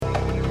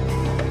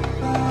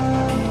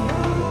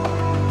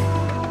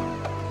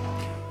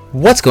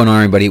What's going on,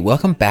 everybody?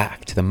 Welcome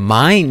back to the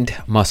Mind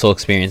Muscle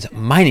Experience.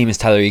 My name is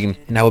Tyler Egan,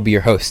 and I will be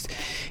your host.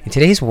 In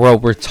today's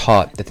world, we're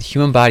taught that the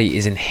human body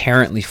is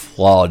inherently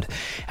flawed,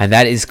 and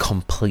that is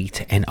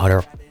complete and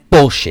utter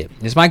bullshit.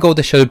 It's my goal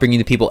to show to bring you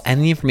the people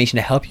and the information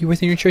to help you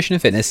with your nutrition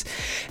and fitness,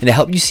 and to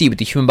help you see what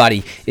the human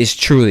body is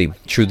truly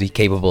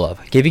capable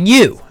of, giving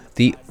you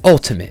the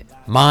ultimate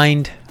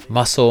mind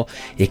muscle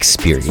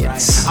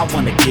experience. I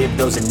want to give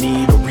those in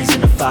need a reason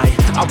to fight.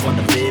 I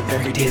want to live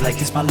every day like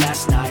it's my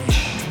last night.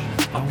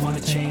 I want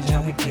to change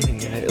how we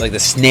get. Like the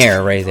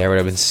snare right there would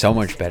have been so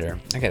much better.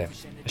 I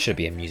should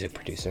be a music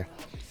producer.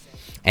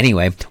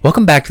 Anyway,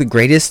 welcome back to the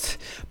greatest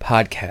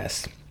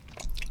podcast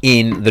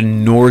in the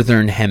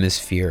Northern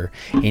Hemisphere,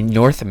 in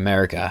North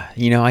America.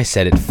 You know, I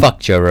said it. Fuck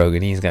Joe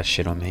Rogan. He's got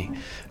shit on me.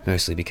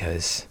 Mostly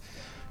because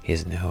he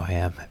doesn't know who I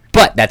am.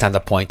 But that's not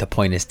the point. The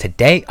point is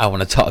today I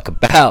want to talk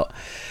about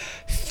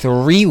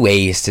 3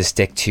 ways to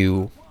stick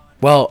to,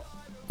 well,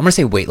 I'm going to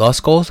say weight loss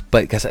goals,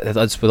 but because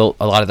that's what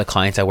a lot of the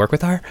clients I work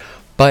with are.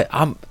 But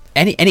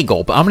any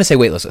goal, but I'm going to say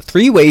weight loss.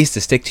 3 ways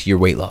to stick to your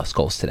weight loss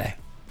goals today.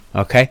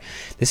 Okay?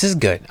 This is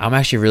good. I'm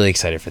actually really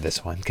excited for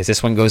this one because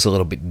this one goes a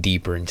little bit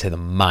deeper into the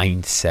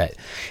mindset.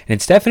 And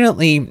it's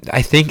definitely,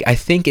 I think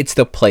it's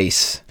the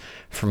place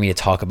for me to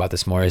talk about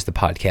this more as the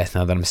podcast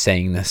now that I'm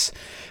saying this.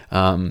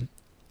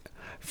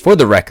 For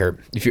the record,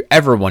 if you're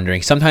ever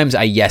wondering, sometimes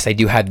I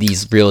do have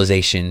these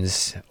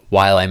realizations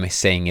while I'm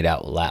saying it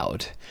out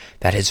loud.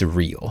 That is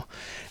real.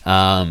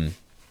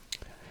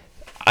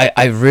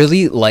 I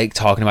really like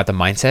talking about the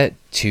mindset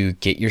to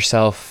get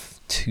yourself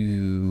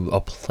to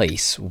a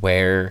place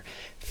where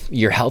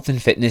your health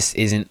and fitness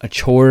isn't a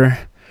chore.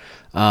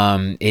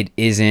 It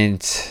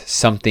isn't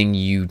something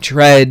you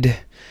dread.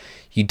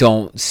 You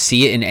don't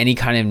see it in any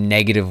kind of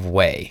negative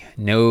way.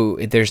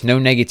 There's no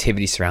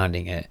negativity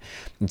surrounding it.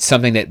 It's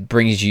something that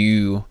brings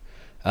you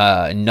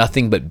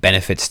nothing but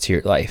benefits to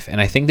your life.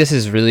 And I think this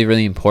is really,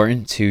 really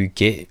important to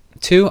get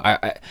to.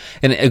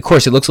 And of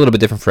course, it looks a little bit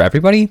different for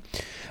everybody.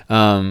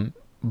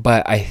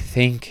 But I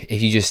think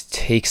if you just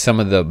take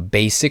some of the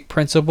basic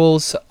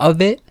principles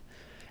of it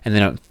and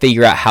then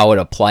figure out how it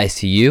applies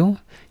to you,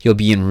 you'll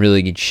be in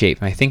really good shape.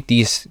 And I think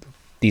these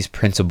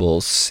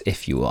principles,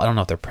 if you will, I don't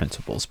know if they're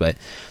principles, but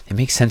they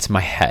make sense in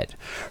my head,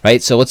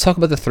 right? So let's talk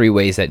about the 3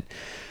 ways that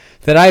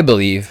I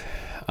believe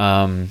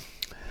are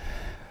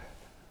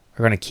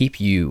going to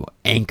keep you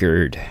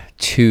anchored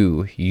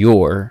to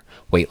your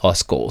weight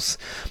loss goals.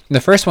 And the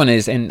first one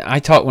is, and when I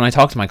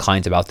talk to my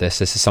clients about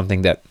this is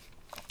something that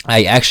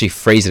I actually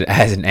phrase it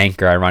as an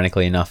anchor,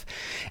 ironically enough,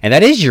 and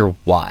that is your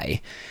why.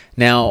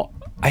 Now,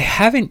 I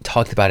haven't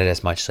talked about it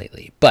as much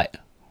lately, but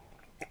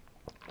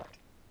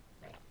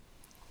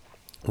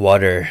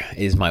water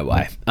is my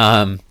why.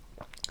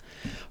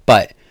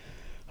 But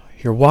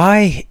your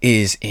why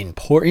is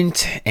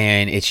important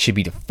and it should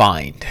be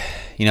defined.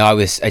 You know,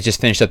 I just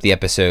finished up the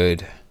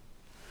episode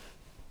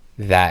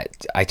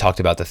that I talked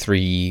about the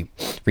 3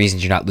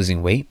 reasons you're not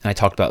losing weight, and I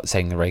talked about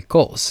setting the right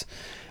goals.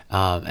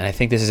 And I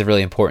think this is a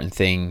really important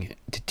thing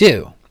to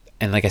do.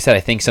 And like I said, I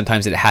think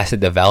sometimes it has to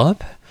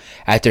develop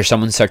after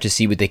someone starts to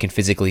see what they can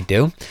physically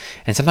do.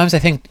 And sometimes I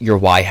think your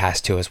why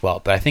has to as well.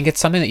 But I think it's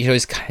something that you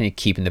always kind of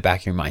keep in the back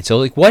of your mind. So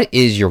like, what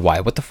is your why?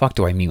 What the fuck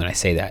do I mean when I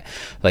say that?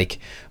 Like,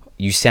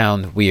 you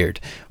sound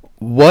weird.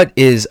 What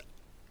is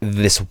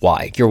this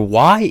why? Your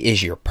why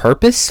is your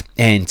purpose.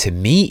 And to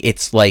me,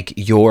 it's like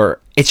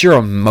your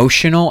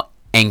emotional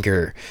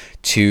anchor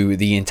to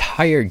the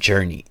entire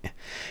journey.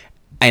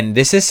 And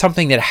this is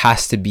something that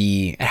has to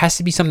be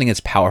something that's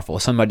powerful,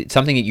 something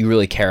that you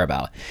really care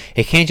about.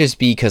 It can't just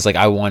be because like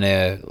I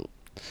mean,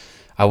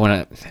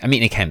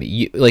 it can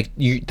be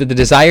the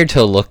desire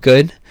to look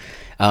good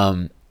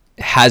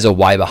has a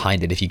why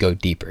behind it if you go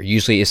deeper.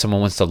 Usually if someone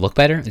wants to look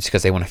better, it's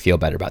because they want to feel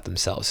better about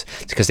themselves.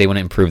 It's because they want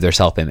to improve their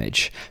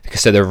self-image.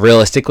 Because so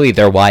realistically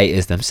their why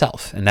is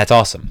themselves, and that's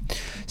awesome.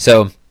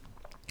 So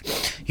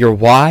your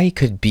why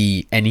could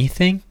be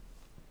anything,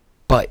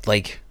 but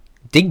like,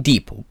 dig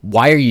deep.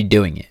 Why are you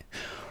doing it?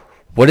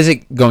 What is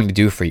it going to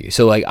do for you?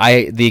 So like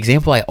the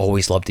example I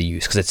always love to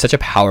use because it's such a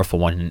powerful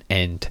one,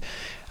 and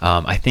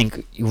I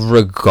think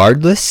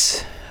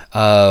regardless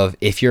of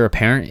if you're a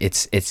parent,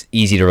 it's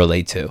easy to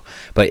relate to,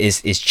 but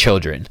is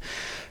children.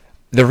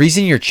 The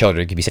reason your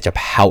children can be such a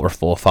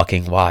powerful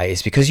fucking why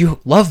is because you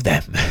love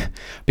them,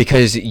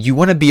 because you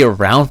want to be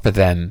around for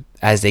them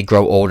as they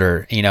grow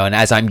older, you know. And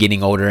as I'm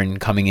getting older and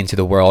coming into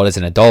the world as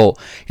an adult,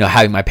 you know,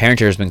 having my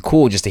parents here has been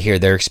cool just to hear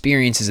their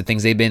experiences, the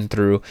things they've been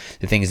through,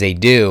 the things they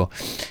do.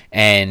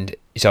 And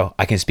so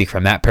I can speak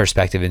from that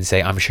perspective and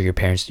say, I'm sure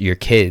your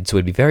kids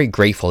would be very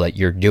grateful that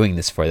you're doing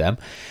this for them,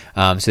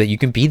 so that you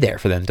can be there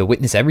for them to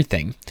witness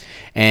everything.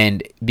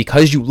 And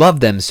because you love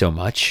them so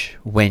much,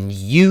 when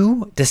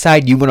you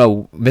decide you want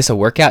to miss a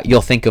workout,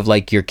 you'll think of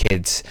like your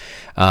kids,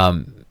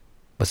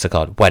 what's it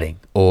called? Wedding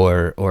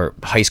or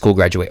high school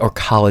graduate or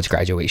college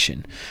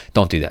graduation.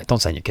 Don't do that.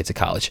 Don't send your kids to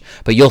college.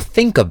 But you'll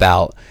think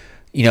about,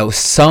 you know,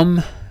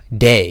 some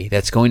day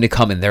that's going to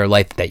come in their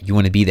life that you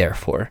want to be there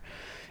for.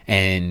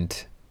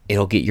 And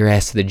it'll get your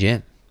ass to the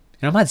gym.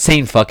 And I'm not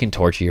saying fucking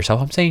torture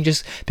yourself. I'm saying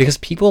just because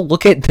people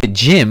look at the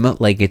gym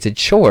like it's a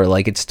chore,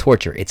 like it's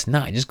torture. It's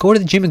not. Just go to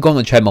the gym and go on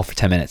the treadmill for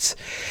 10 minutes.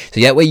 So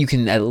that way you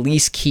can at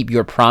least keep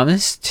your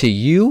promise to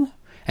you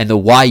and the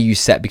why you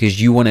set,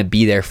 because you want to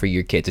be there for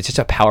your kids. It's just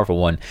a powerful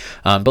one.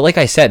 But like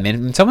I said,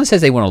 man, when someone says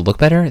they want to look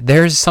better,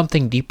 there's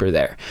something deeper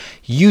there.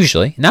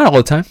 Usually, not all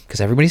the time, because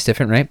everybody's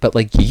different, right? But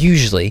like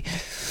usually,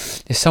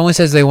 if someone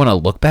says they want to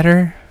look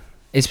better,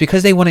 it's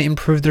because they want to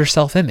improve their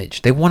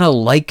self-image. They want to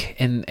like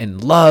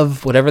and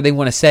love, whatever they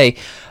want to say,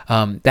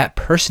 that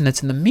person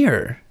that's in the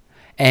mirror.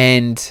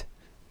 And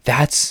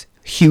that's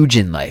huge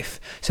in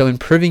life. So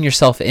improving your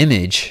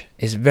self-image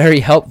is very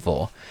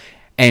helpful.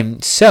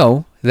 And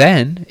so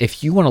then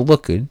if you want to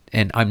look good,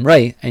 and I'm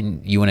right,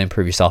 and you want to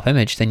improve your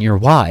self-image, then your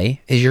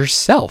why is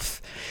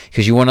yourself,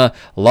 because you want to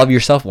love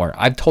yourself more.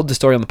 I've told the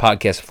story on the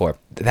podcast before.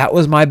 That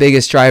was my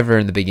biggest driver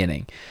in the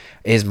beginning,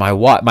 is my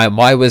why. My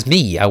why was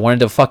me. I wanted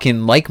to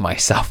fucking like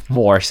myself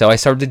more, so I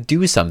started to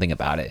do something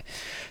about it.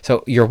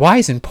 So your why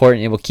is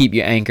important. It will keep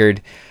you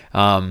anchored.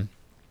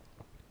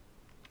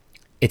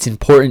 It's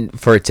important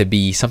for it to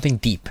be something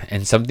deep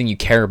and something you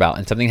care about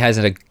and something that has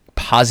a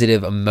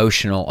positive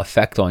emotional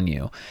effect on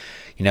you.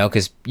 You know,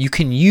 because you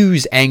can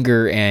use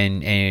anger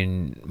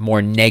and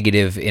more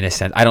negative in a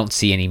sense. I don't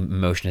see any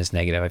emotion as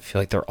negative. I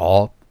feel like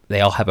they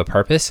all have a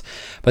purpose,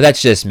 but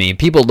that's just me.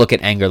 People look at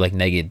anger like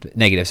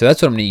negative. So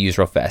that's what I'm going to use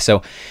real fast.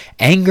 So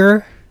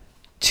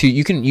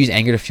you can use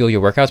anger to fuel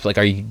your workouts, but like,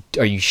 are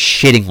you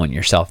shitting on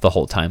yourself the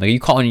whole time? Like, are you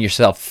calling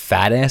yourself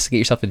fat ass to get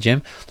yourself to the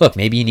gym? Look,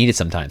 maybe you need it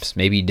sometimes.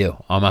 Maybe you do.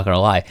 I'm not going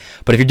to lie.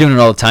 But if you're doing it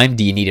all the time,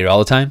 do you need it all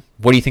the time?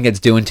 What do you think that's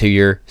doing to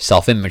your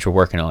self-image we're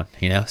working on?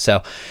 You know?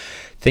 So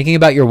thinking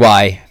about your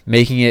why,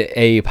 making it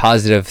a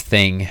positive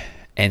thing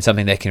and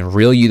something that can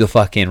reel you the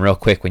fuck in real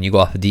quick when you go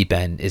off the deep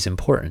end is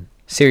important.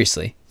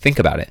 Seriously, think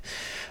about it.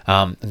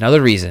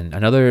 Another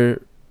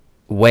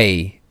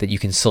way that you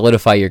can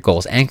solidify your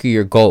goals, anchor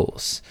your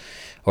goals,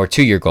 or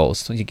to your goals,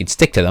 so you can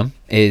stick to them,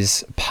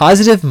 is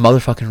positive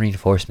motherfucking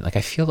reinforcement. Like,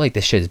 I feel like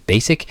this shit is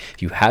basic.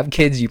 If you have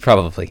kids, you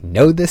probably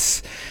know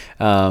this.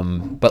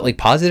 But like,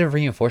 positive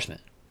reinforcement.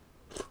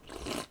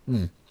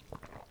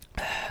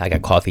 I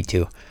got coffee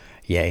too.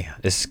 Yay,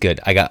 this is good.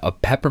 I got a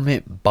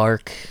peppermint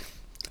bark.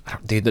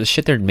 Dude, the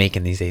shit they're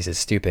making these days is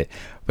stupid,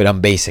 but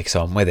I'm basic,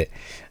 so I'm with it.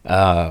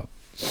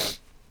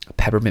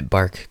 Peppermint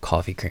bark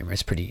coffee creamer.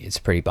 It's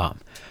pretty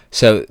bomb.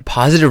 So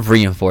positive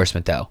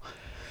reinforcement though,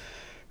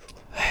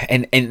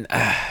 and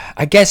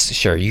I guess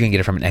sure you can get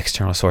it from an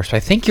external source, but I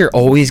think you're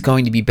always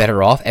going to be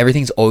better off.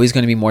 Everything's always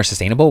going to be more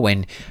sustainable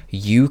when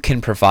you can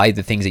provide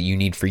the things that you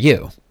need for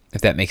you. If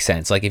that makes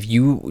sense. Like, if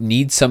you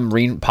need some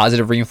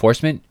positive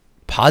reinforcement,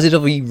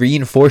 positively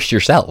reinforce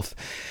yourself.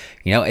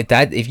 You know,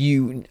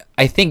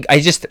 I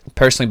just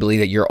personally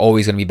believe that you're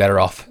always going to be better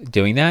off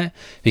doing that,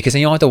 because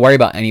then you don't have to worry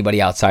about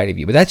anybody outside of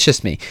you. But that's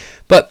just me.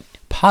 But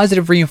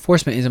positive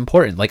reinforcement is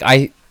important. Like,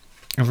 I'm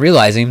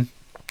realizing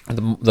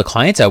the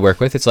clients I work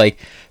with, it's like,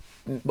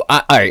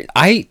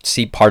 I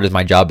see part of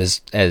my job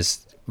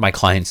as my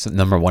client's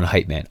number one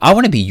hype man. I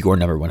want to be your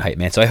number one hype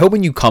man. So I hope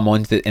when you come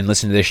on and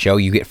listen to this show,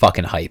 you get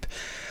fucking hype.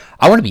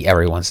 I want to be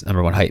everyone's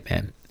number one hype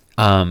man.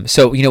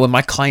 So, you know, when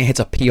my client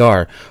hits a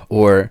PR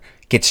or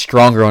gets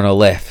stronger on a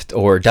lift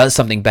or does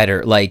something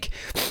better, like,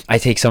 I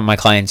take some of my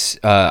clients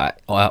I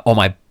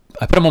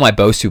put them on my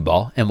Bosu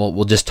ball, and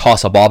we'll just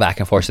toss a ball back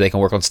and forth so they can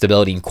work on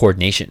stability and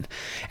coordination.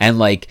 And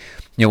like,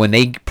 you know, when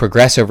they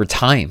progress over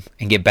time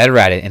and get better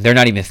at it, and they're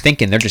not even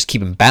thinking, they're just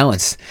keeping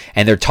balance,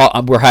 and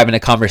we're having a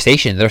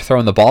conversation, they're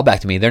throwing the ball back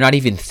to me, they're not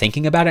even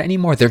thinking about it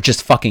anymore, they're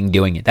just fucking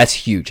doing it. That's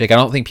huge. Like, I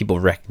don't think people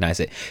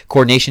recognize it.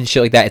 Coordination,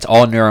 shit like that, it's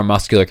all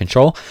neuromuscular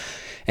control,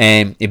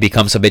 and it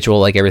becomes habitual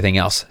like everything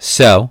else.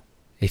 So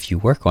if you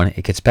work on it,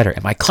 it gets better.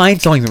 And my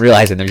clients don't even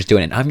realize it, and they're just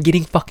doing it. And I'm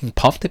getting fucking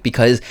pumped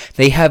because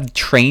they have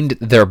trained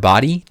their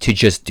body to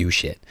just do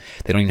shit.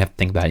 They don't even have to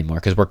think about it anymore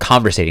because we're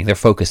conversating. They're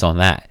focused on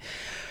that.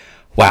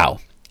 Wow.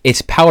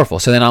 It's powerful.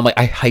 So then I'm like,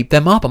 I hype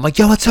them up. I'm like,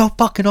 yo, it's so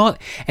fucking on.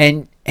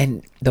 And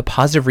the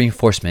positive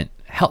reinforcement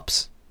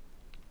helps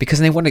because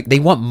they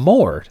want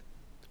more.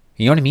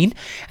 You know what I mean?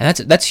 And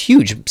that's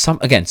huge.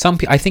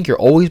 I think you're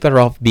always better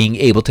off being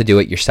able to do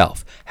it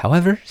yourself.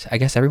 However, I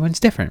guess everyone's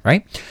different,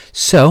 right?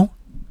 So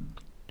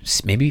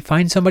maybe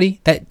find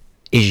somebody that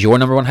is your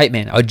number one hype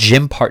man, a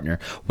gym partner,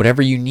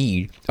 whatever you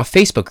need, a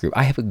Facebook group.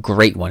 I have a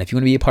great one. If you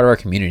want to be a part of our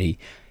community,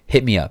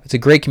 hit me up. It's a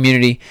great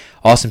community,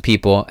 awesome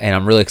people, and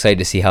I'm really excited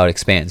to see how it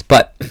expands.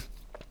 But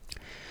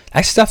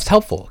that stuff's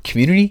helpful.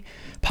 Community,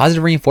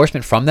 positive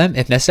reinforcement from them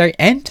if necessary,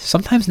 and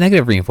sometimes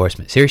negative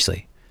reinforcement.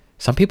 Seriously.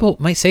 Some people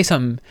might say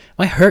something,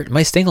 might hurt,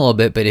 might sting a little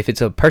bit, but if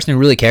it's a person who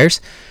really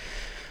cares,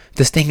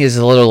 the sting is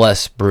a little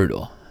less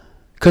brutal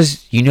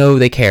because you know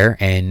they care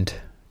and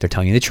they're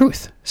telling you the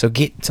truth. So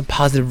get some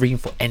positive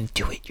reinforcement and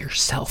do it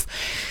yourself.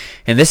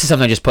 And this is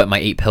something I just put in my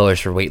 8 pillars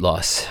for weight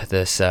loss.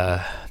 This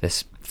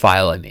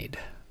file I made.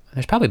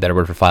 There's probably a better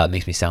word for file. It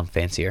makes me sound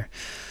fancier.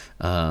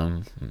 Let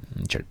me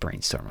try to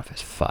brainstorm off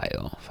this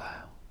file.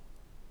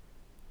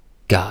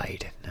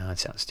 Guide. No, that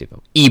sounds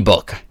stupid.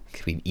 Ebook.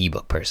 Could be an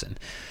ebook person.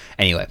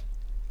 Anyway,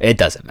 it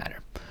doesn't matter.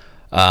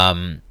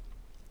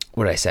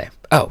 What did I say?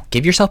 Oh,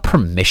 give yourself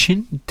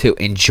permission to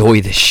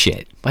enjoy this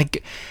shit.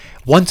 Like,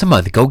 once a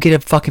month, go get a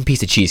fucking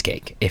piece of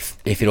cheesecake if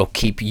it'll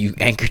keep you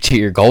anchored to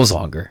your goals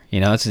longer. You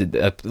know, it's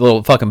a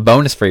little fucking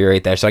bonus for you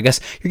right there. So I guess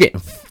you're getting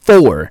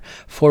four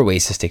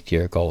ways to stick to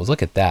your goals.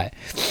 Look at that.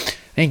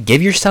 And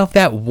give yourself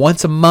that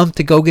once a month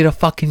to go get a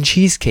fucking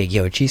cheesecake.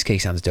 Yo,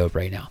 cheesecake sounds dope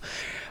right now.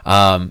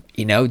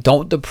 You know,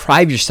 don't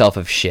deprive yourself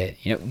of shit.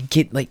 You know,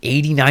 get like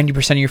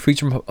 80-90%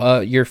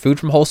 of your food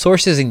from whole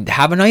sources and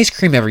have an ice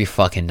cream every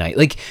fucking night.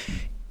 Like,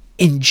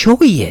 enjoy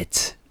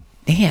it.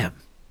 Damn.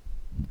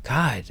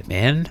 God,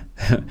 man.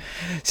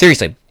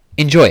 Seriously,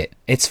 enjoy it.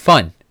 It's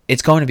fun.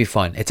 It's going to be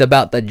fun. It's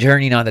about the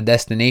journey, not the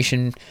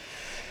destination.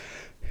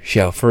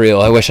 Yo, for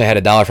real, I wish I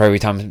had $1 for every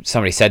time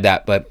somebody said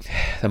that, but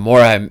the more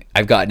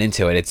I've gotten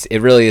into it,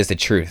 it really is the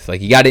truth.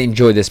 Like, you got to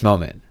enjoy this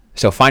moment.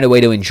 So find a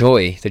way to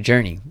enjoy the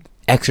journey.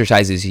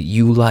 Exercises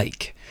you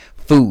like,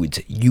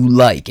 foods you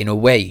like, in a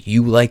way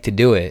you like to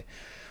do it,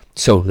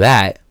 so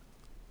that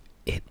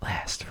it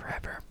lasts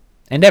forever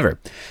and ever.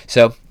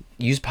 So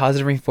use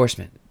positive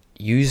reinforcement.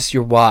 Use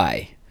your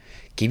why.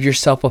 Give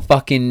yourself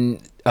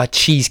a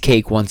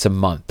cheesecake once a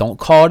month. Don't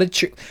call it a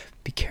treat.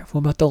 Be careful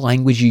about the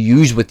language you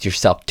use with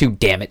yourself too,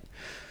 damn it.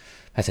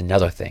 That's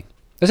another thing.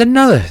 There's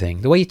another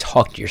thing. The way you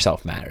talk to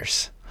yourself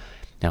matters.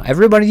 Now,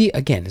 everybody,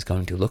 again, is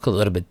going to look a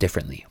little bit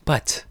differently,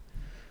 but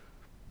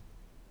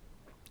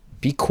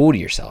be cool to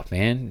yourself,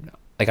 man.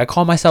 Like, I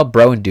call myself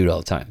bro and dude all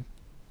the time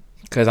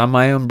because I'm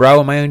my own bro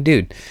and my own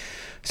dude.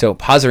 So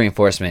positive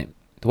reinforcement,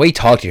 the way you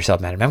talk to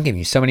yourself matters. I'm giving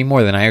you so many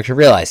more than I actually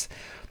realized.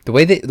 The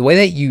way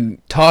that you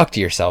talk to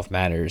yourself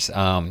matters.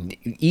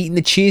 Eating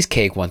the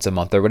cheesecake once a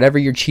month or whatever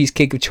your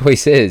cheesecake of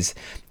choice is.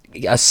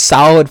 A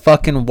solid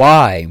fucking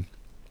why.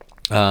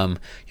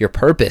 Your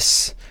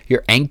purpose.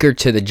 Your anchor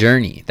to the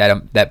journey.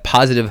 That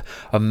positive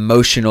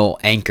emotional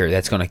anchor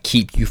that's going to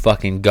keep you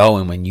fucking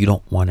going when you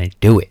don't want to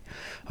do it.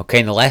 Okay,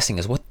 and the last thing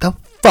is, what the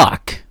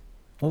fuck?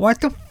 What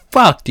the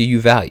fuck do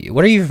you value?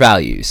 What are your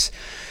values?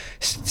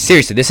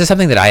 Seriously, this is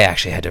something that I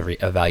actually had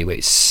to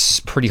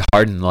evaluate pretty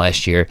hard in the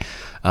last year.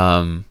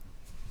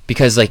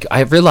 Because like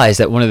I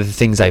realized that one of the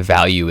things I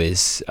value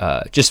is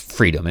just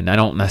freedom, and I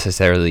don't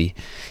necessarily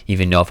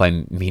even know if I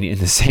mean it in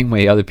the same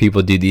way other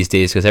people do these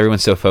days, because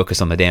everyone's so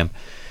focused on the damn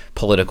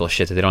political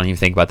shit that they don't even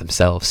think about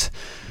themselves.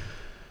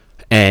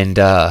 And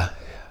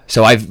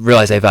so I've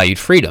realized I valued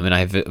freedom, and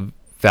I've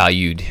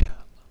valued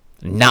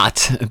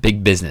not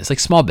big business, like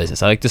small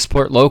business. I like to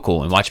support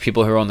local and watch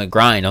people who are on the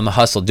grind, on the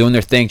hustle, doing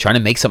their thing, trying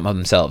to make something of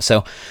themselves.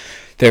 So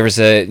there was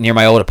near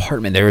my old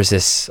apartment, there was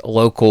this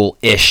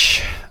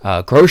local-ish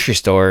grocery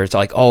store. It's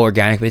like all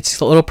organic, but it's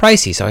a little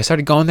pricey. So I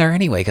started going there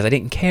anyway because I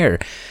didn't care.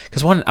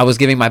 Because one, I was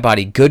giving my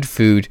body good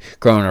food,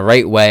 grown the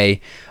right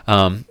way,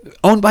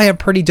 owned by a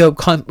pretty dope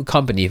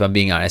company, if I'm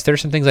being honest. There are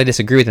some things I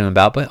disagree with them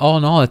about, but all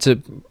in all,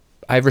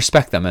 I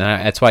respect them,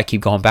 and that's why I keep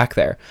going back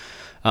there.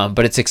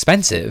 But it's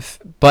expensive.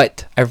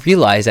 But I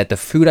realized that the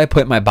food I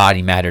put in my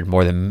body mattered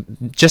more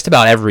than just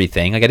about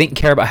everything. Like, I didn't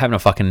care about having a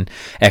fucking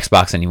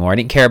Xbox anymore. I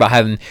didn't care about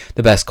having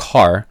the best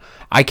car.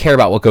 I care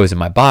about what goes in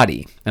my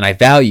body. And I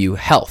value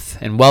health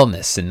and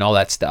wellness and all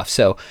that stuff.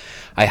 So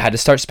I had to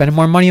start spending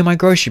more money on my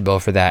grocery bill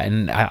for that.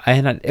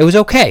 And it was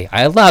okay.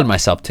 I allowed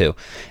myself to.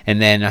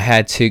 And then I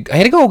had to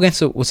go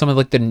against with some of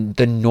like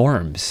the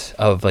norms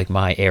of like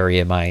my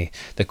area,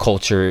 the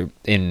culture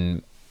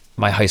in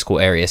my high school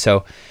area.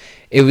 So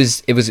it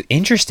was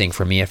interesting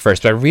for me at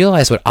first, but I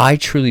realized what I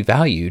truly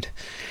valued,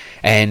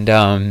 and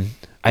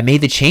I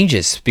made the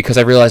changes because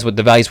I realized what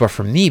the values were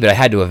for me, but I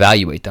had to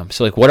evaluate them.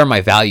 So like, what are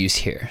my values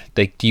here?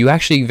 Like, do you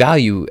actually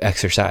value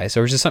exercise,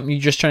 or is it something you're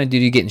just trying to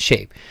do to get in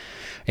shape?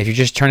 If you're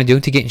just trying to do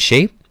it to get in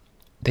shape,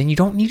 then you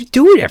don't need to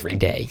do it every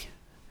day.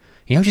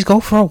 You know, just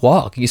go for a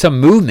walk. Some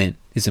movement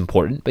is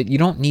important, but you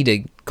don't need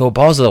to go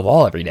balls to the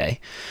wall every day.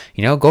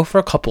 You know, go for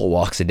a couple of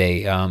walks a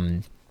day.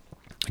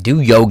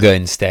 Do yoga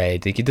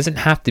instead. Like, it doesn't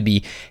have to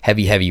be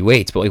heavy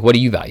weights, but like, what do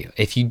you value?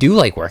 If you do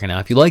like working out,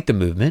 if you like the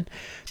movement,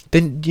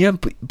 then, you know,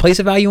 place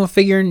a value on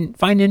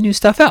finding new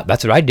stuff out.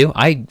 That's what I do.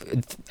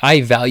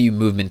 I value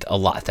movement a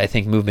lot. I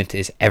think movement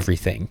is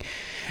everything.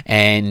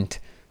 And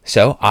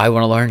so I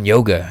want to learn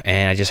yoga,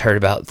 and I just heard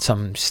about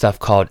some stuff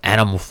called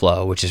Animal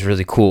Flow, which is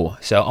really cool.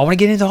 So I want to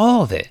get into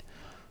all of it,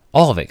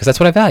 because that's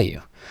what I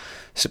value.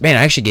 So, man,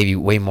 I actually gave you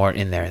way more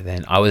in there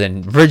than I was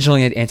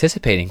originally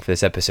anticipating for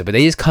this episode, but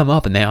they just come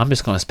up, and then I'm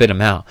just going to spit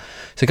them out.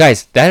 So,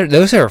 guys,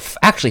 those are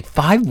actually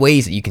 5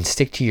 ways that you can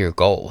stick to your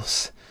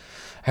goals.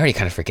 I already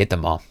kind of forget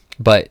them all,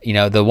 but, you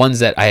know, the ones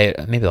that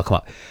maybe they'll come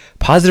up.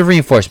 Positive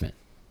reinforcement.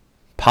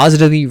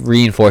 Positively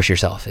reinforce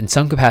yourself in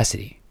some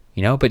capacity,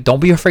 you know, but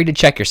don't be afraid to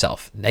check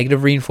yourself.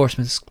 Negative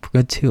reinforcement's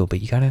good too, but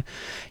you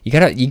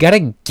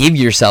gotta give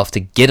yourself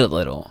to get a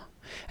little.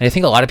 And I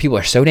think a lot of people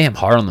are so damn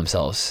hard on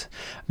themselves.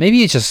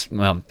 Maybe it's just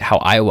how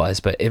I was,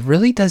 but it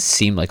really does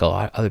seem like a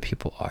lot of other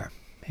people are.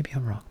 Maybe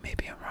I'm wrong.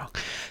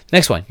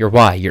 Next one, your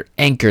why, your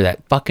anchor,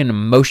 that fucking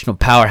emotional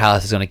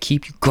powerhouse is going to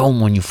keep you going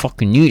when you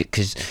fucking need it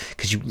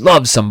because you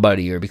love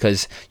somebody, or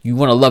because you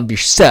want to love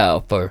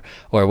yourself, or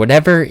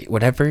whatever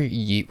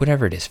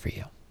it is for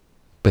you.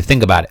 But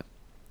think about it.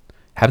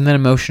 Having that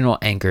emotional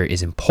anchor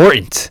is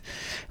important.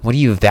 What do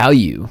you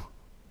value?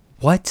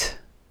 What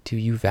do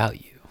you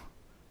value?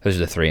 Those are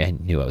the 3 I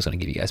knew I was going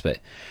to give you guys, but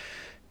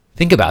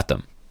think about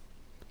them.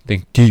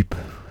 Think deep.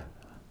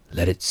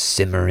 Let it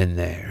simmer in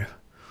there.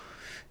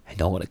 I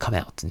don't want to come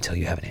out until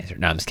you have an answer.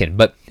 No, I'm just kidding.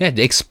 But yeah,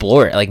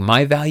 explore it. Like,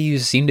 my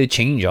values seem to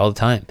change all the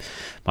time.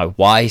 My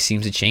why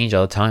seems to change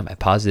all the time. My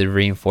positive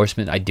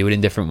reinforcement, I do it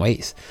in different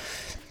ways.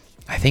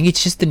 I think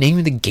it's just the name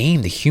of the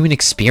game, the human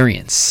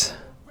experience.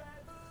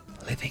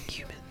 Living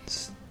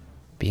humans.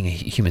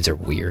 Humans are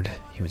weird.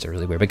 Humans are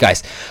really weird. But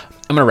guys,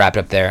 I'm going to wrap it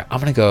up there. I'm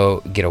going to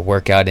go get a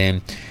workout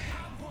in.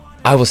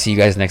 I will see you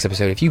guys in the next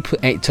episode. If you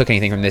took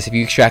anything from this, if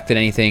you extracted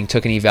anything,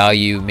 took any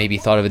value, maybe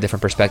thought of a different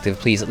perspective,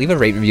 please leave a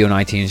rate review on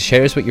iTunes.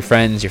 Share this with your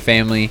friends, your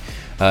family,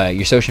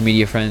 your social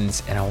media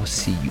friends, and I will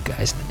see you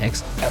guys in the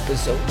next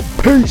episode.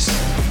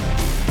 Peace!